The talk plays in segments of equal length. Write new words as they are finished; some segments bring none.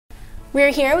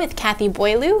We're here with Cathy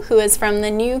Boileau, who is from the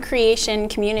New Creation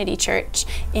Community Church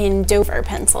in Dover,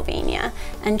 Pennsylvania.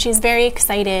 And she's very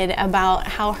excited about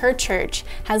how her church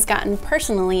has gotten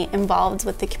personally involved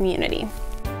with the community.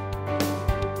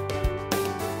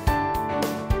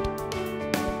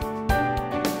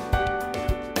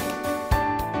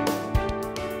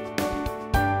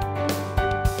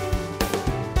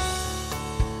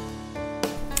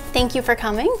 Thank you for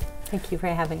coming. Thank you for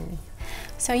having me.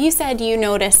 So you said you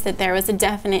noticed that there was a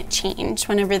definite change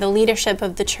whenever the leadership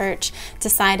of the church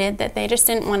decided that they just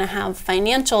didn't want to have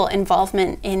financial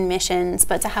involvement in missions,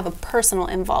 but to have a personal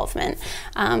involvement.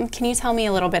 Can you tell me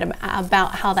a little bit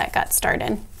about how that got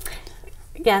started?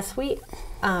 Yes, we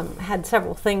had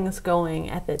several things going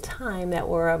at the time that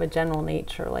were of a general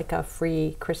nature, like a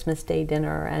free Christmas Day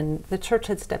dinner, and the church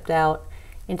had stepped out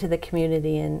into the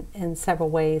community in several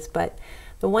ways, but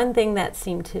the one thing that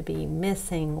seemed to be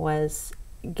missing was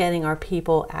getting our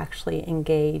people actually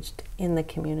engaged in the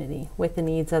community, with the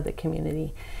needs of the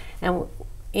community. And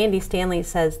Andy Stanley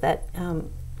says that,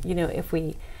 you know, if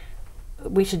we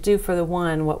should do for the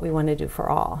one what we want to do for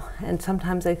all. And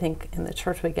sometimes I think in the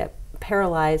church we get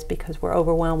paralyzed because we're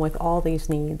overwhelmed with all these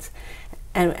needs,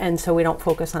 and so we don't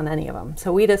focus on any of them.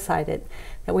 So we decided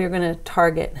that we were going to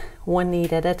target one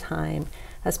need at a time,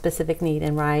 a specific need,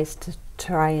 and rise to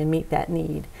try and meet that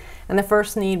need. And the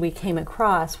first need we came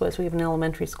across was we have an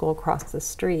elementary school across the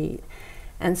street.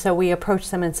 And so we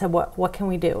approached them and said, what can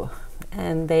we do?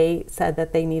 And they said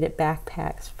that they needed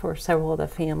backpacks for several of the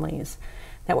families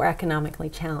that were economically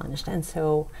challenged. And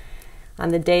so on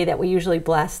the day that we usually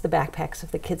bless the backpacks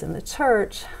of the kids in the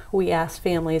church, we asked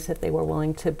families if they were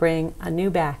willing to bring a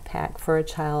new backpack for a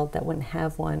child that wouldn't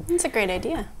have one. That's a great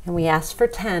idea. And we asked for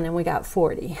 10 and we got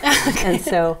 40. Okay. And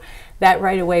so that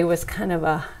right away was kind of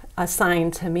a sign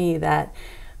to me that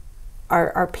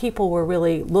our people were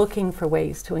really looking for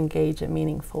ways to engage in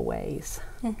meaningful ways.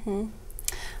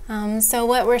 Mm-hmm. So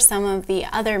what were some of the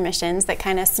other missions that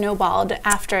kind of snowballed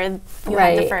after you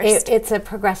Right. had the first? It's a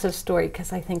progressive story,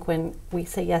 because I think when we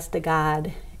say yes to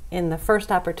God in the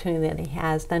first opportunity that He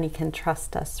has, then He can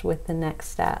trust us with the next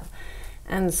step.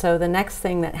 And so the next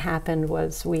thing that happened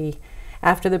was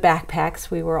after the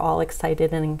backpacks, we were all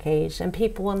excited and engaged, and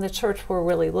people in the church were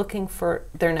really looking for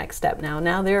their next step now.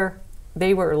 Now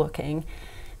they were looking,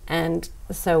 and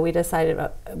so we decided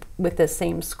with this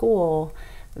same school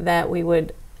that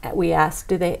we asked,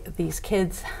 these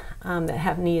kids that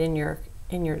have need in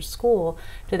your school,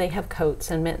 do they have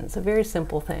coats and mittens? A very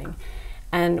simple thing.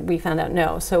 And we found out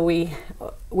no. So we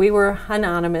were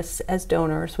anonymous as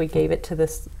donors. We gave it to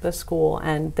the school,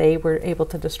 and they were able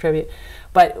to distribute.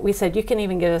 But we said, you can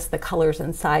even give us the colors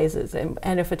and sizes. And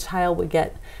if a child would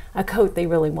get a coat they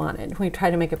really wanted, we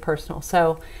tried to make it personal.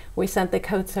 So we sent the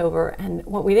coats over, and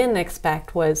what we didn't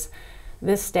expect was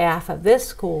this staff of this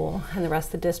school and the rest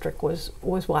of the district was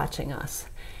watching us.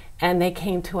 And they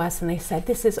came to us and they said,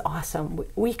 this is awesome.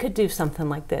 We could do something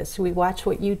like this. We watched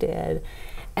what you did.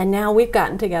 And now we've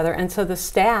gotten together, and so the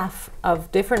staff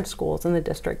of different schools in the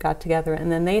district got together,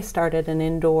 and then they started an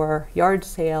indoor yard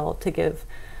sale to give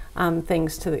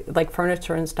things to like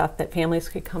furniture and stuff that families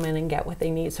could come in and get what they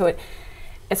need. So it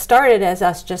started as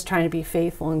us just trying to be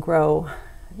faithful and grow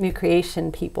New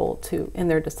Creation people in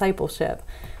their discipleship,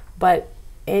 but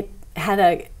it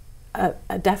had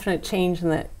a definite change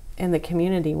in the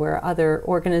community, where other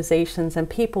organizations and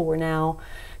people were now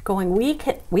going, we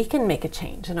can make a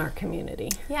change in our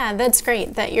community. Yeah, that's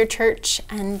great that your church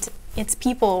and its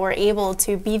people were able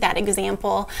to be that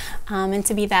example and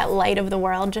to be that light of the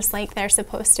world, just like they're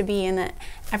supposed to be, and that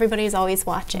everybody's always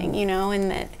watching, you know, and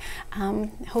that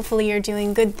hopefully you're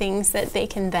doing good things that they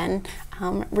can then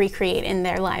recreate in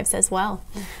their lives as well.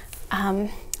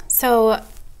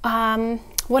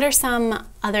 What are some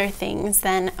other things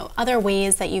then, other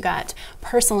ways that you got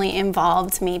personally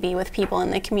involved maybe with people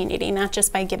in the community, not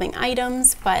just by giving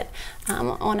items, but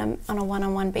on a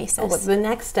one-on-one basis? Well, the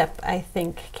next step, I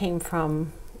think, came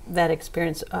from that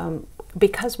experience.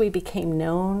 Because we became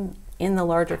known in the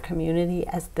larger community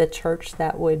as the church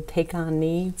that would take on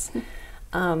needs,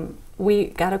 we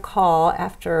got a call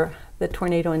after the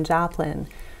tornado in Joplin.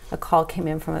 A call came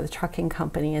in from the trucking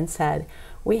company and said,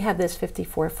 we have this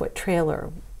 54-foot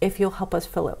trailer. If you'll help us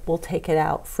fill it, we'll take it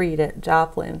out free to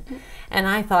Joplin. And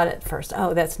I thought at first,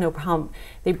 oh, that's no problem.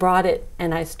 They brought it,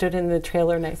 and I stood in the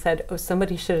trailer and I said, oh,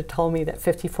 somebody should have told me that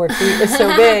 54 feet is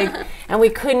so big. And we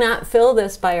could not fill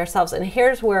this by ourselves. And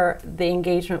here's where the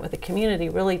engagement with the community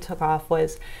really took off.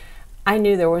 Was I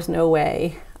knew there was no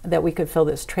way that we could fill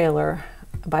this trailer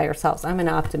by ourselves. I'm an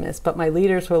optimist, but my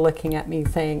leaders were looking at me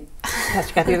saying,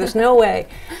 Pastor Cathy, there's no way.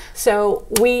 So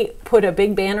we put a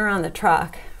big banner on the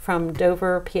truck from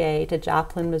Dover, PA to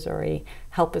Joplin, Missouri.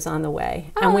 Help is on the way.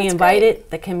 Oh, and we that's invited great.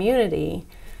 the community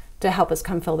to help us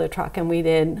come fill the truck, and we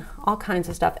did all kinds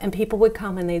of stuff. And people would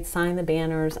come and they'd sign the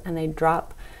banners and they'd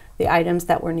drop the items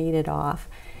that were needed off.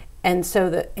 And so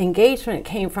the engagement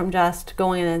came from just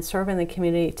going in and serving the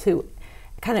community to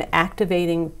kind of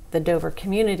activating the Dover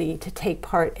community to take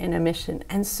part in a mission.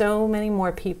 And so many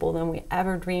more people than we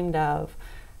ever dreamed of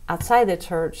outside the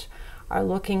church are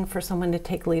looking for someone to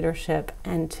take leadership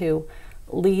and to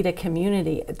lead a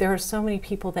community. There are so many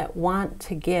people that want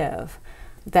to give,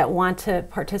 that want to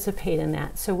participate in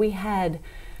that. So we had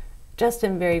just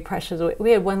in very precious way,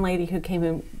 we had one lady who came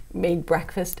and made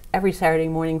breakfast every Saturday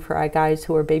morning for our guys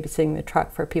who were babysitting the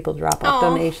truck for people to drop off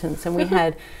donations. And we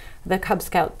had the Cub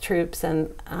Scout troops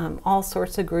and all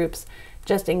sorts of groups.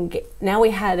 Now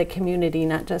we had a community,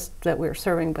 not just that we were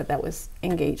serving, but that was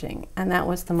engaging. And that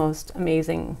was the most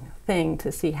amazing thing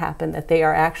to see happen, that they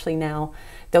are actually now,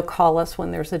 they'll call us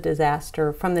when there's a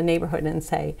disaster from the neighborhood and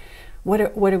say, what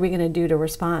are we going to do to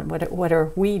respond? What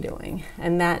are we doing?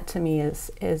 And that to me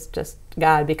is just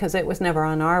God, because it was never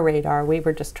on our radar. We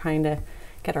were just trying to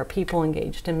get our people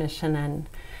engaged in mission,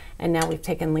 and now we've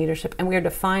taken leadership, and we're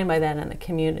defined by that in the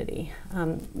community.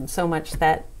 So much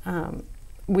that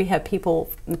we have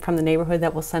people from the neighborhood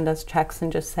that will send us checks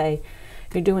and just say,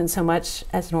 you're doing so much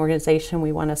as an organization,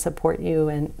 we want to support you.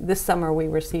 And this summer we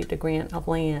received a grant of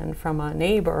land from a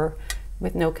neighbor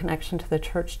with no connection to the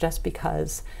church, just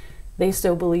because they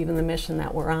still believe in the mission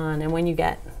that we're on. And when you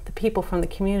get the people from the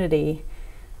community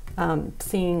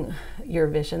seeing your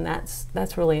vision,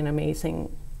 that's really an amazing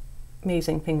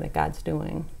thing that God's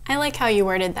doing. I like how you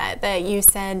worded that you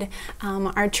said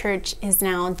our church is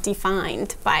now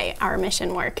defined by our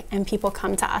mission work, and people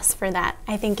come to us for that.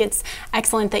 I think it's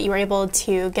excellent that you were able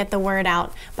to get the word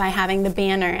out by having the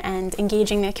banner and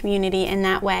engaging the community in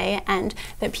that way, and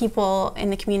that people in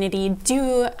the community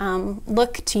do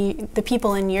look to the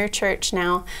people in your church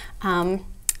now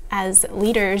as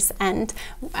leaders and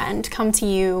come to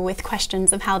you with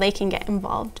questions of how they can get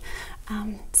involved.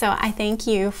 So I thank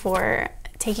you for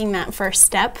taking that first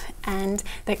step, and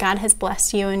that God has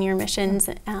blessed you in your missions.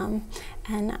 And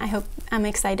I'm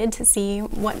excited to see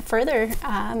what further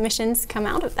missions come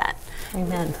out of that.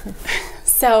 Amen.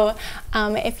 So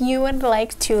if you would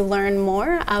like to learn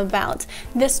more about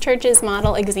this church's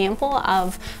model example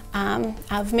of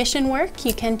mission work,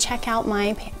 you can check out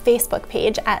my Facebook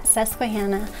page at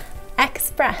Susquehanna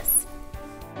Xpress.